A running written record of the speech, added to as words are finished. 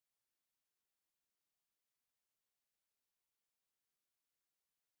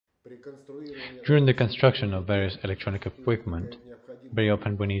During the construction of various electronic equipment, very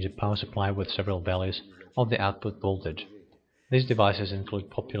often we need a power supply with several values of the output voltage. These devices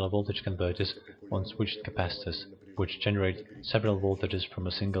include popular voltage converters on switched capacitors, which generate several voltages from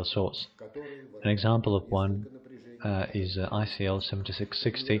a single source. An example of one is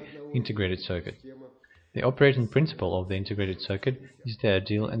ICL7660 integrated circuit. The operating principle of the integrated circuit is the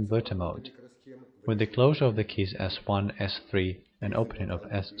ideal inverter mode. With the closure of the keys S1, S3 and opening of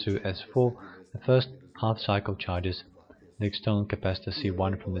S2, S4, the first half-cycle charges the external capacitor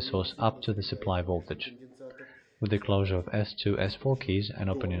C1 from the source up to the supply voltage. With the closure of S2, S4 keys and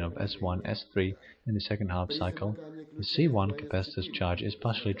opening of S1, S3 in the second half cycle, the C1 capacitor's charge is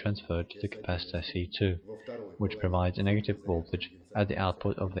partially transferred to the capacitor C2, which provides a negative voltage at the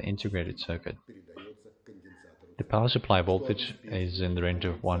output of the integrated circuit. The power supply voltage is in the range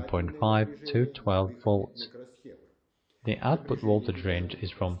of 1.5 to 12 volts. The output voltage range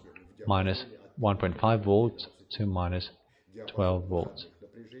is from minus 1.5 volts to minus 12 volts.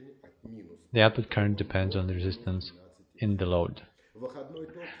 The output current depends on the resistance in the load.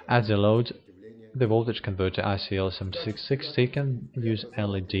 At the load, the voltage converter ICL7660 can use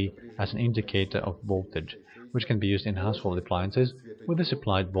LED as an indicator of voltage, which can be used in household appliances with a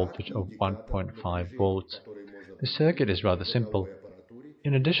supplied voltage of 1.5 volts. The circuit is rather simple.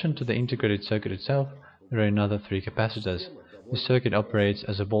 In addition to the integrated circuit itself, there are another three capacitors. The circuit operates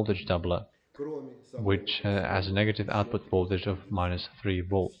as a voltage doubler, which has a negative output voltage of minus 3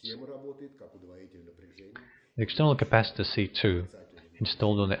 volts. The external capacitor C2,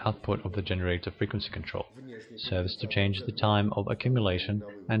 installed on the output of the generator frequency control, serves to change the time of accumulation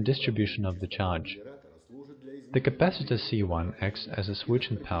and distribution of the charge. The capacitor C1 acts as a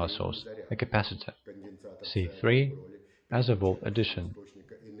switch and power source, a capacitor. C3 as a volt addition.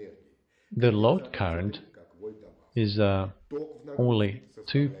 The load current is only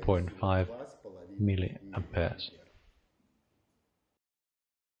 2.5 milliamperes.